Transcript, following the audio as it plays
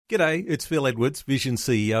G'day, it's Phil Edwards, Vision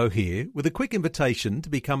CEO here, with a quick invitation to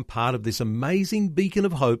become part of this amazing beacon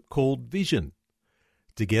of hope called Vision.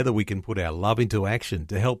 Together we can put our love into action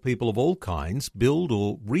to help people of all kinds build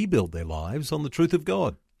or rebuild their lives on the truth of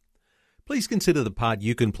God. Please consider the part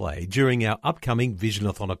you can play during our upcoming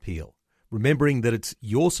Visionathon appeal, remembering that it's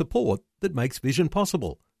your support that makes Vision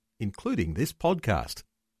possible, including this podcast.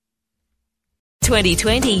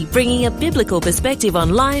 2020, bringing a biblical perspective on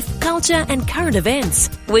life, culture and current events.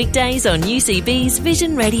 Weekdays on UCB's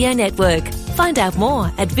Vision Radio Network. Find out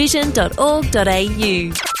more at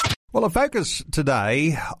vision.org.au. Well, a focus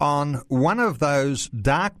today on one of those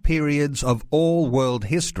dark periods of all world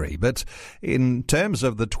history, but in terms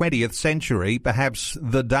of the 20th century, perhaps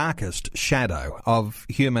the darkest shadow of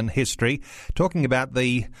human history, talking about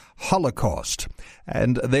the Holocaust.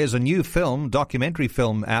 And there's a new documentary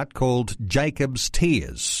film out called Jacob's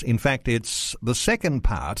Tears. In fact, it's the second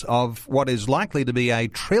part of what is likely to be a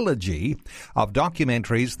trilogy of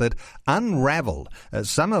documentaries that unravel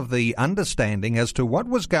some of the understanding as to what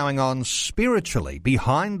was going on spiritually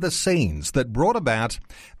behind the scenes that brought about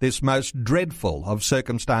this most dreadful of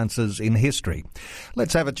circumstances in history.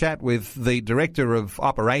 Let's have a chat with the Director of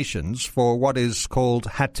Operations for what is called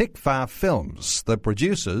Hatikva Films, the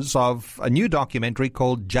producers of a new documentary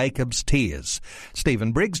called Jacob's Tears.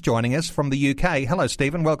 Stephen Briggs joining us from the UK. Hello,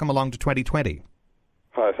 Stephen. Welcome along to 2020.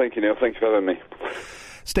 Hi, thank you, Neil. Thanks for having me.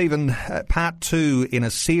 Stephen, part two in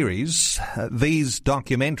a series. These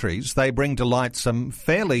documentaries, they bring to light some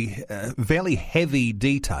fairly heavy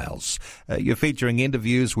details. You're featuring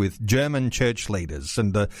interviews with German church leaders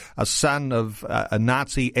and a son of a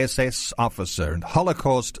Nazi SS officer and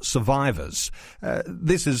Holocaust survivors.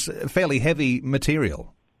 This is fairly heavy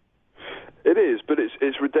material. It is, but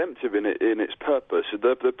it's redemptive in its purpose.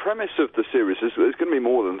 The premise of the series is there's going to be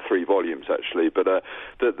more than 3 volumes actually, but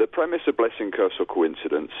the premise of Blessing, Curse or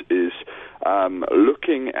Coincidence is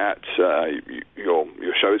looking at your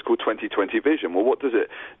show is called 2020 Vision. Well, what does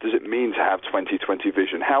it mean to have 2020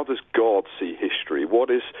 vision? How does God see history? What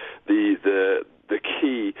is the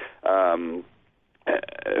key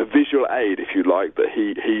visual aid, if you like, that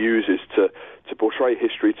he uses to portray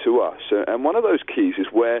history to us? And one of those keys is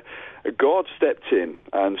where God stepped in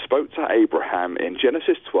and spoke to Abraham in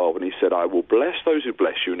Genesis 12, and he said, I will bless those who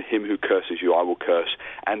bless you, and him who curses you I will curse,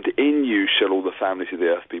 and in you shall all the families of the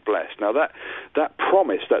earth be blessed. Now that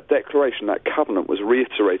promise, that declaration, that covenant was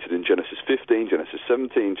reiterated in Genesis 15, Genesis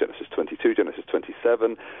 17, Genesis 22, Genesis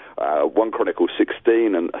 27, 1 Chronicles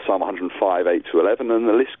 16, and Psalm 105, 8 to 11, and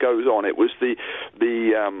the list goes on. It was the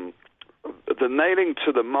nailing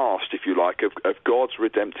to the mast, if you like, of God's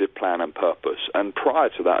redemptive plan and purpose. And prior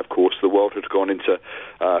to that, of course, the world had gone into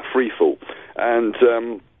freefall. And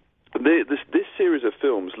this series of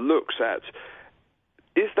films looks at,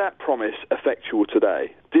 is that promise effectual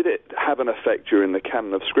today? Did it have an effect during the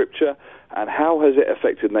canon of Scripture? And how has it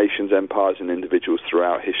affected nations, empires, and individuals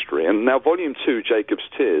throughout history? And now Volume 2, Jacob's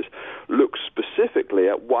Tears, looks specifically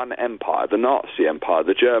at one empire, the Nazi Empire,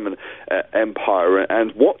 the German Empire,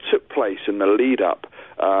 and what took place in the lead-up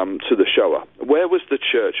to the Shoah. Where was the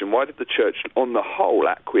church, and why did the church, on the whole,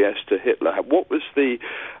 acquiesce to Hitler? What was the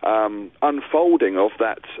unfolding of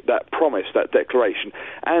that promise, that declaration?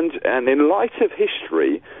 And in light of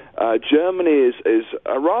history, Germany is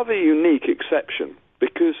a rather unique exception,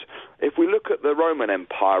 because if we look at the Roman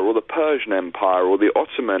Empire or the Persian Empire or the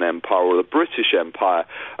Ottoman Empire or the British Empire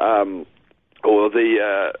or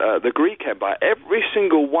the Greek Empire, every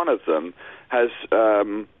single one of them has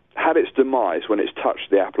had its demise when it's touched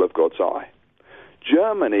the apple of God's eye.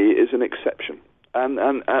 Germany is an exception,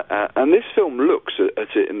 and this film looks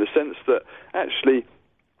at it in the sense that actually,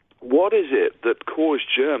 what is it that caused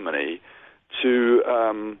Germany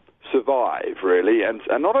to survive, really, and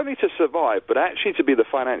not only to survive, but actually to be the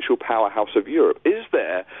financial powerhouse of Europe? Is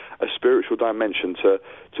there a spiritual dimension to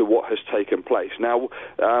what has taken place? Now,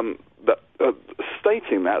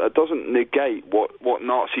 stating that doesn't negate what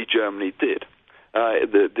Nazi Germany did.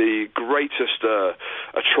 The greatest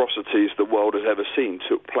atrocities the world has ever seen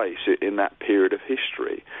took place in that period of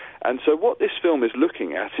history. And so what this film is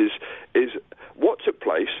looking at is what took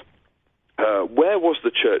place, where was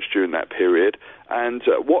the church during that period, and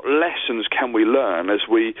what lessons can we learn as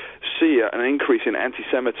we see an increase in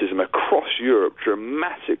anti-Semitism across Europe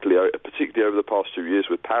dramatically, particularly over the past 2 years,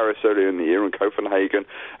 with Paris earlier in the year and Copenhagen,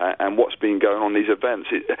 and what's been going on in these events.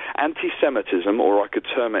 Anti-Semitism, or I could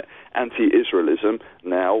term it anti-Israelism,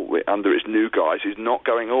 now under its new guise, is not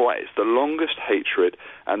going away. It's the longest hatred,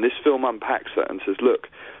 and this film unpacks that and says, look,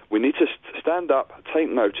 we need to stand up, take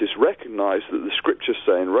notice, recognize that the Scriptures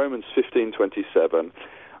say in Romans 15:27,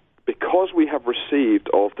 because we have received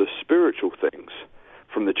of the spiritual things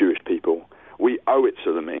from the Jewish people. We owe it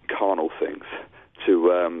to them in carnal things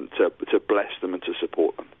to bless them and to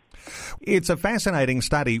support them. It's a fascinating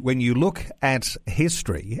study when you look at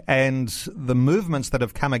history and the movements that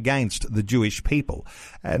have come against the Jewish people.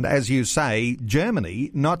 And as you say,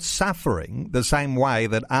 Germany not suffering the same way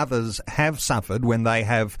that others have suffered when they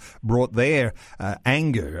have brought their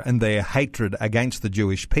anger and their hatred against the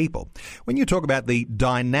Jewish people. When you talk about the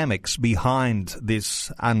dynamics behind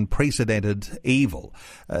this unprecedented evil,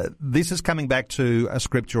 this is coming back to a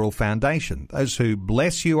scriptural foundation. Those who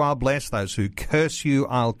bless you, I'll bless. Those who curse you,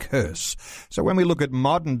 I'll curse. So when we look at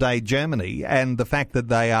modern-day Germany and the fact that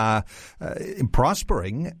they are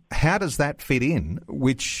prospering, how does that fit in,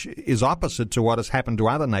 which is opposite to what has happened to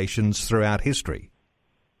other nations throughout history?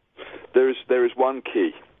 There is one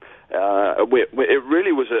key. It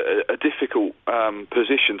really was a difficult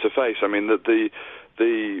position to face. I mean, that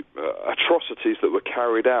the atrocities that were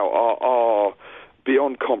carried out are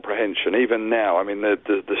beyond comprehension. Even now, I mean,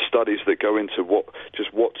 the studies that go into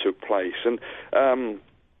what took place,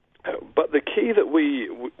 but the key that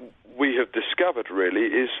we have discovered really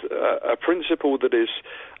is a principle that is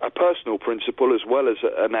a personal principle as well as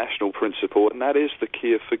a national principle, and that is the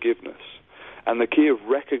key of forgiveness and the key of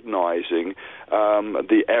recognizing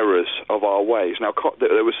the errors of our ways. Now,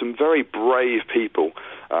 there were some very brave people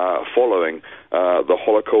following the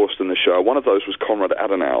Holocaust and the Shoah. One of those was Konrad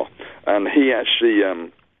Adenauer, and he actually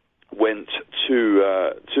went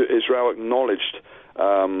to Israel, acknowledged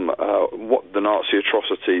what the Nazi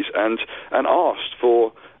atrocities, and asked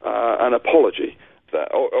for an apology.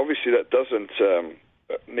 That obviously that doesn't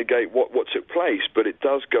negate what took place, but it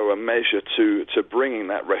does go a measure to bringing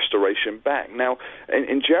that restoration back. Now,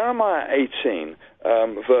 in Jeremiah 18,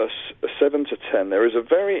 verse 7 to 10, there is a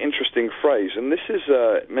very interesting phrase, and this is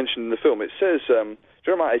mentioned in the film. It says,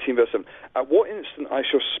 Jeremiah 18, verse 7, "At what instant I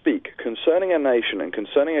shall speak concerning a nation and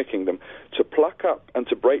concerning a kingdom, to pluck up and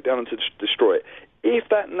to break down and to destroy it. If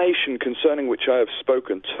that nation concerning which I have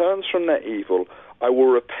spoken turns from their evil, I will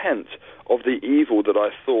repent of the evil that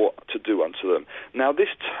I thought to do unto them." Now, this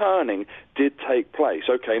turning did take place,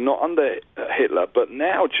 okay, not under Hitler, but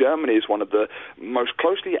now Germany is one of the most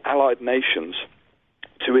closely allied nations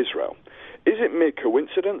to Israel. Is it mere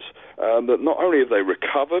coincidence that not only have they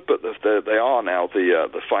recovered, but that they are now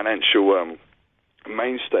the financial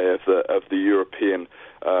mainstay of the European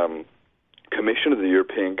Commission, of the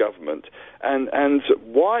European government? And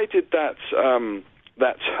why did that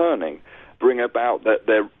turning bring about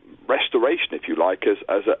their restoration, if you like,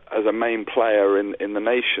 as a main player in the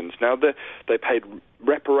nations? Now, they paid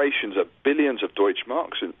reparations of billions of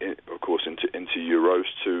Deutschmarks, of course, into euros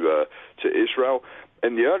to Israel.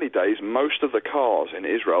 In the early days, most of the cars in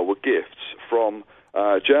Israel were gifts from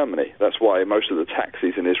Germany. That's why most of the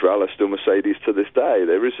taxis in Israel are still Mercedes to this day.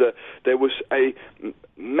 There was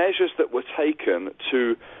measures that were taken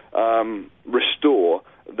to restore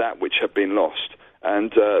that which had been lost,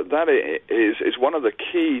 and that is one of the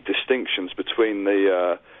key distinctions between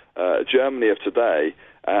the Germany of today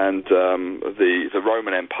and the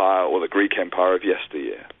Roman Empire or the Greek Empire of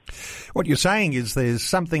yesteryear. What you're saying is there's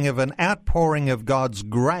something of an outpouring of God's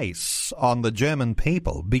grace on the German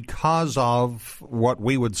people because of what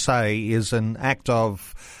we would say is an act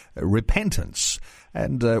of repentance.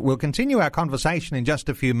 And we'll continue our conversation in just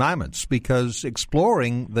a few moments, because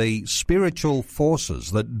exploring the spiritual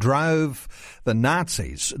forces that drove the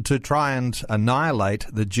Nazis to try and annihilate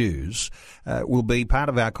the Jews will be part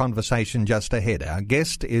of our conversation just ahead. Our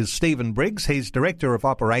guest is Stephen Briggs. He's Director of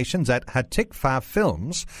Operations at Hatikva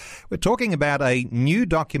Films. We're talking about a new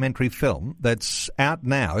documentary film that's out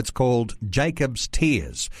now. It's called Jacob's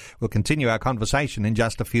Tears. We'll continue our conversation in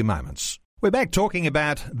just a few moments. We're back talking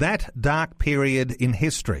about that dark period in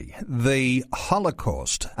history, the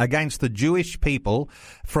Holocaust against the Jewish people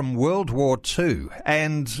from World War II.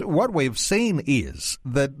 And what we've seen is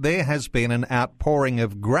that there has been an outpouring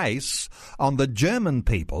of grace on the German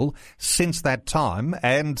people since that time.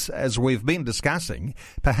 And as we've been discussing,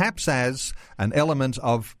 perhaps as an element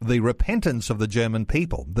of the repentance of the German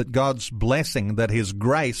people, that God's blessing, that his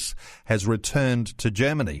grace has returned to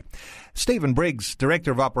Germany. Stephen Briggs,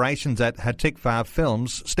 Director of Operations at Hatikva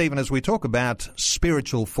Films. Stephen, as we talk about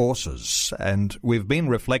spiritual forces, and we've been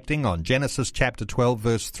reflecting on Genesis chapter 12,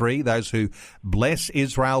 verse 3, those who bless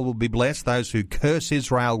Israel will be blessed, those who curse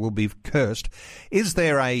Israel will be cursed. Is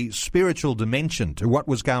there a spiritual dimension to what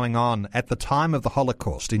was going on at the time of the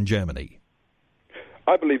Holocaust in Germany?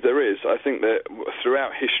 I believe there is. I think that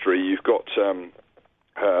throughout history you've got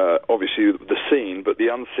obviously the seen, but the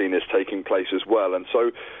unseen is taking place as well. And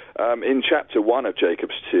so in Chapter 1 of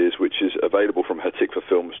Jacob's Tears, which is available from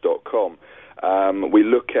hatikvafilms.com, we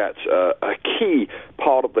look at a key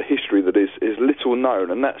part of the history that is little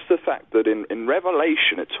known, and that's the fact that in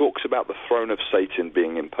Revelation it talks about the throne of Satan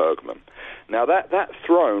being in Pergamum. Now that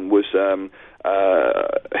throne was,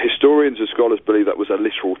 historians and scholars believe that was a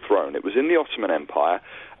literal throne. It was in the Ottoman Empire.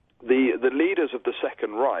 The leaders of the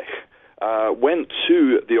Second Reich went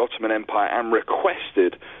to the Ottoman Empire and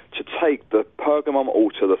requested to take the Pergamum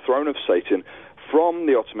altar, the throne of Satan, from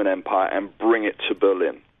the Ottoman Empire and bring it to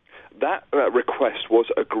Berlin. That request was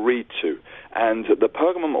agreed to, and the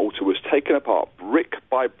Pergamum altar was taken apart brick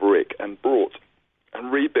by brick and brought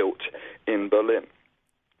and rebuilt in Berlin.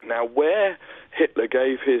 Now, where Hitler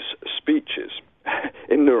gave his speeches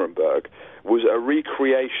in Nuremberg was a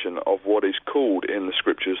recreation of what is called in the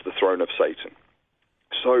scriptures the throne of Satan.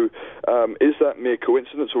 So is that mere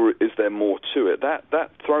coincidence, or is there more to it?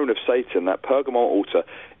 That throne of Satan, that Pergamon altar,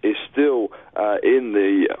 is still in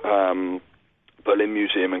the Berlin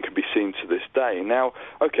Museum and can be seen to this day. Now,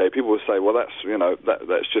 okay, people will say, well,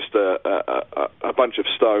 that's just a bunch of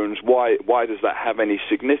stones. Why does that have any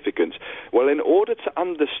significance? Well, in order to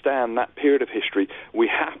understand that period of history, we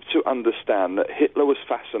have to understand that Hitler was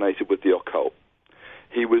fascinated with the occult.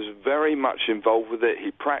 He was very much involved with it.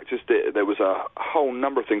 He practiced it. There was a whole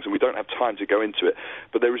number of things, and we don't have time to go into it.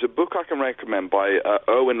 But there is a book I can recommend by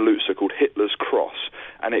Erwin Lutzer called Hitler's Cross,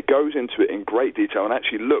 and it goes into it in great detail and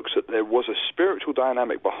actually looks at there was a spiritual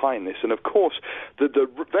dynamic behind this. And, of course, the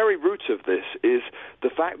very root of this is the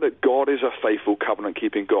fact that God is a faithful,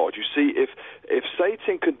 covenant-keeping God. You see, if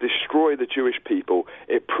Satan could destroy the Jewish people,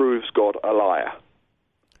 it proves God a liar.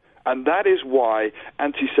 And that is why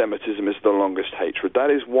anti-Semitism is the longest hatred.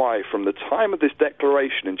 That is why, from the time of this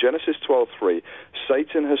declaration in Genesis 12:3,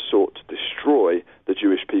 Satan has sought to destroy the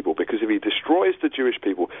Jewish people. Because if he destroys the Jewish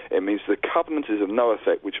people, it means the covenant is of no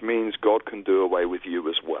effect, which means God can do away with you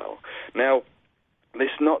as well. Now,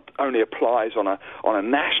 this not only applies on a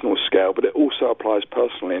national scale, but it also applies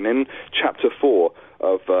personally. And in Chapter 4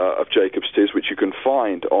 of Jacob's Tears, which you can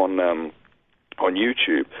find on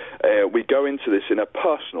YouTube, we go into this in a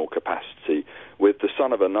personal capacity with the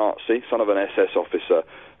son of a Nazi, son of an SS officer,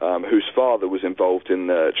 whose father was involved in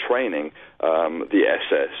training the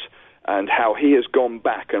SS, and how he has gone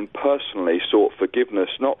back and personally sought forgiveness,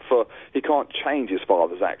 not for, he can't change his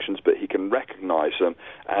father's actions, but he can recognize them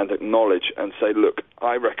and acknowledge and say, look,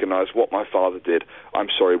 I recognize what my father did, I'm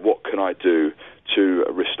sorry, what can I do to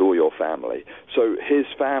restore your family? So his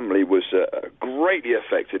family was greatly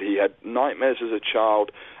affected. He had nightmares as a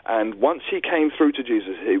child, and once he came through to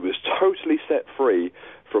Jesus, he was totally set free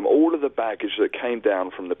from all of the baggage that came down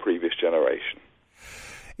from the previous generation.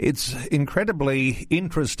 It's incredibly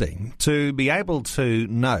interesting to be able to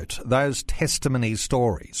note those testimony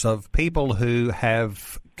stories of people who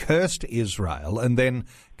have cursed Israel and then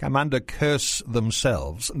come under curse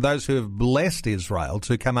themselves, those who have blessed Israel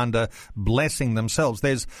to come under blessing themselves.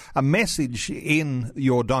 There's a message in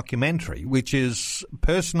your documentary which is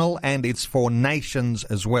personal, and it's for nations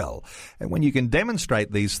as well. And when you can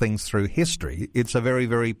demonstrate these things through history, it's a very,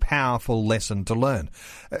 very powerful lesson to learn.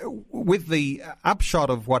 With the upshot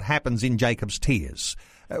of what happens in Jacob's Tears,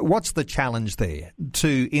 what's the challenge there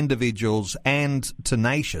to individuals and to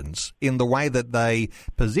nations in the way that they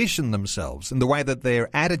position themselves, in the way that their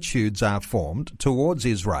attitudes are formed towards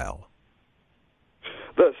Israel?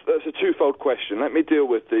 That's a twofold question. Let me deal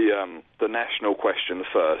with the national question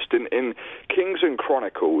first. In Kings and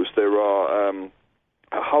Chronicles, there are a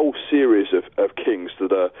whole series of kings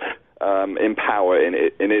that are in power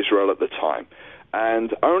in Israel at the time,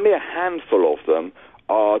 and only a handful of them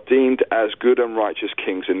are deemed as good and righteous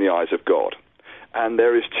kings in the eyes of God. And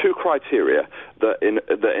there is two criteria that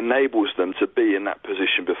enables them to be in that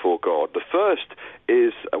position before God. The first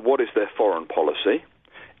is what is their foreign policy,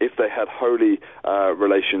 if they had holy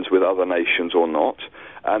relations with other nations or not.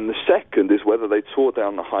 And the second is whether they tore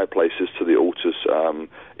down the high places to the altars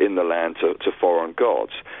in the land to foreign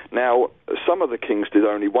gods. Now, some of the kings did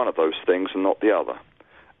only one of those things and not the other,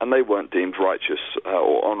 and they weren't deemed righteous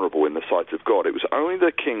or honorable in the sight of God. It was only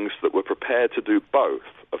the kings that were prepared to do both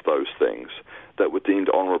of those things that were deemed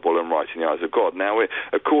honorable and right in the eyes of God. Now,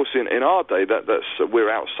 of course, in our day, we're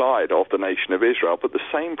outside of the nation of Israel, but the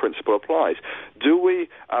same principle applies. Do we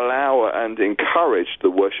allow and encourage the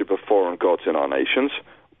worship of foreign gods in our nations?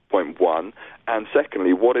 Point one. And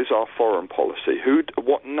secondly, what is our foreign policy?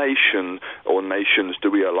 What nation or nations do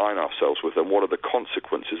we align ourselves with, and what are the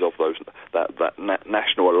consequences of that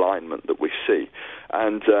national alignment that we see?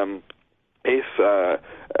 And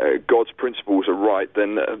God's principles are right,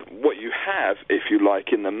 then what you have, if you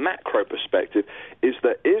like, in the macro perspective, is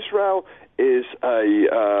that Israel is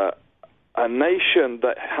a nation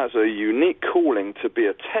that has a unique calling to be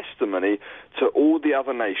a testimony to all the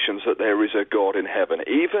other nations that there is a God in heaven,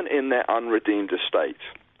 even in their unredeemed estate.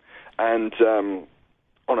 And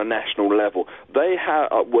on a national level, they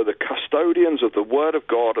were the custodians of the Word of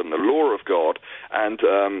God and the law of God, and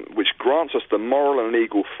which grants us the moral and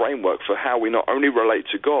legal framework for how we not only relate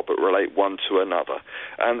to God, but relate one to another.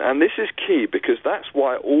 And this is key, because that's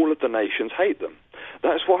why all of the nations hate them.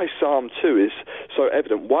 That's why Psalm 2 is so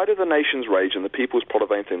evident. Why do the nations rage and the peoples plot a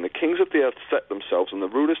vain thing? The kings of the earth set themselves, and the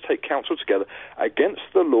rulers take counsel together against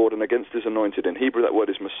the Lord and against his anointed. In Hebrew, that word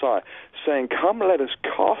is Messiah, saying, "Come, let us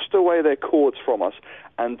cast away their cords from us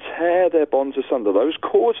and tear their bonds asunder." Those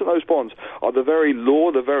cords and those bonds are the very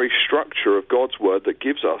law, the very structure of God's word that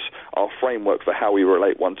gives us our framework for how we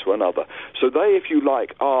relate one to another. So they, if you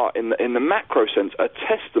like, are, in the macro sense, a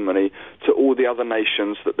testimony to all the other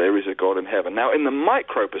nations that there is a God in heaven. Now, in the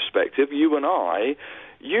micro perspective, you and I,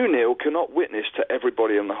 you, Neil, cannot witness to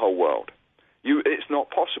everybody in the whole world. It's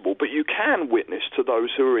not possible, but you can witness to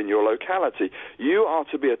those who are in your locality. You are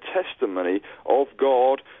to be a testimony of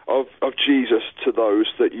God, of Jesus, to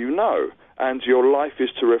those that you know, and your life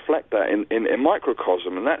is to reflect that in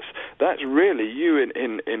microcosm, and that's really you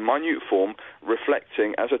in minute form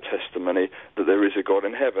reflecting as a testimony that there is a God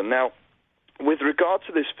in heaven. Now, with regard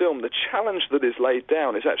to this film, the challenge that is laid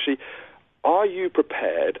down is actually, are you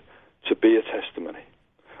prepared to be a testimony?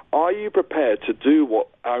 Are you prepared to do what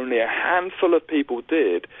only a handful of people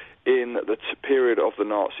did in the period of the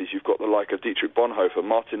Nazis? You've got the like of Dietrich Bonhoeffer,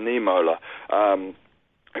 Martin Niemöller,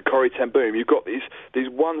 Corrie ten Boom. You've got these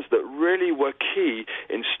ones that really were key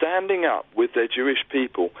in standing up with their Jewish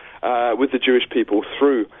people,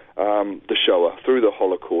 through the Shoah, through the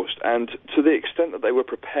Holocaust, and to the extent that they were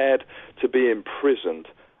prepared to be imprisoned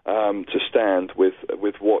to stand with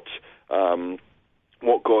what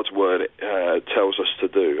God's word tells us to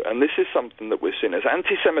do. And this is something that we're seeing. As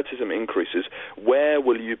anti-Semitism increases, where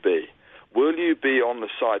will you be? Will you be on the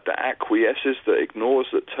side that acquiesces, that ignores,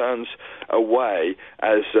 that turns away,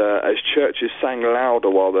 as churches sang louder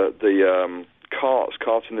while the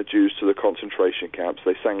carting the Jews to the concentration camps,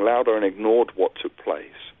 they sang louder and ignored what took place?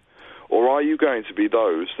 Or are you going to be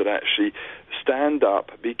those that actually stand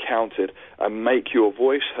up, be counted, and make your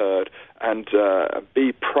voice heard, and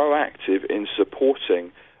be proactive in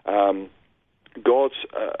supporting God's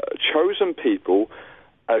chosen people?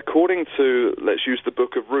 According to, let's use the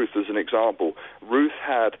book of Ruth as an example, Ruth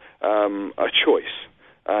had a choice.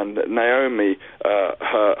 And Naomi,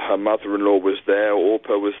 her mother-in-law, was there.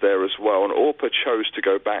 Orpah was there as well. And Orpah chose to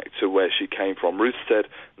go back to where she came from. Ruth said,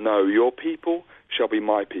 "No, your people shall be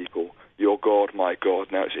my people, your God, my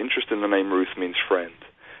God." Now, it's interesting, the name Ruth means friend.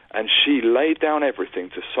 And she laid down everything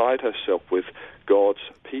to side herself with God's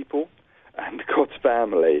people and God's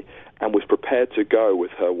family, and was prepared to go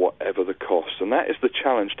with her whatever the cost. And that is the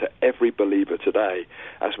challenge to every believer today,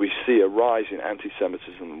 as we see a rise in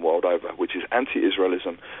anti-Semitism the world over, which is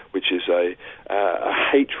anti-Israelism, which is a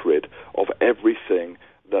hatred of everything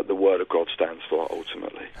that the Word of God stands for,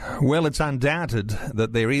 ultimately. Well, it's undoubted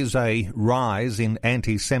that there is a rise in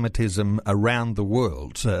anti-Semitism around the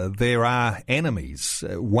world. There are enemies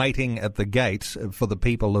waiting at the gate for the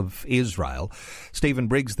people of Israel. Stephen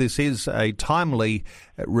Briggs, this is a timely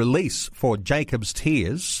release for Jacob's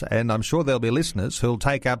Tears, and I'm sure there'll be listeners who'll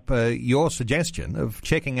take up your suggestion of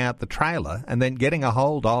checking out the trailer and then getting a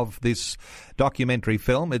hold of this documentary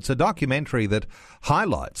film. It's a documentary that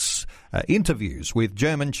highlights interviews with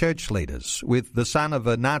German church leaders, with the son of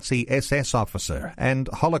a Nazi SS officer, and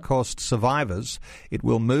Holocaust survivors. It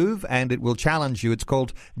will move and it will challenge you. It's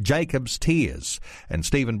called Jacob's Tears. And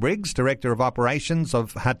Stephen Briggs, Director of Operations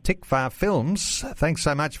of Hatikva Films, thanks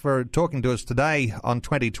so much for talking to us today on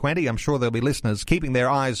 2020. I'm sure there'll be listeners keeping their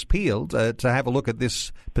eyes peeled to have a look at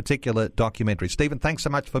this particular documentary. Stephen, thanks so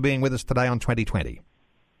much for being with us today on 2020.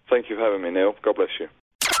 Thank you for having me, Neil. God bless you.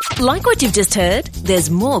 Like what you've just heard?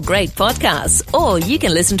 There's more great podcasts, or you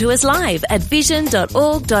can listen to us live at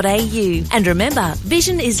vision.org.au. And remember,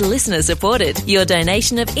 Vision is listener supported. Your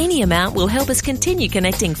donation of any amount will help us continue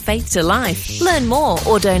connecting faith to life. Learn more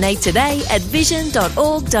or donate today at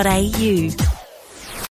vision.org.au.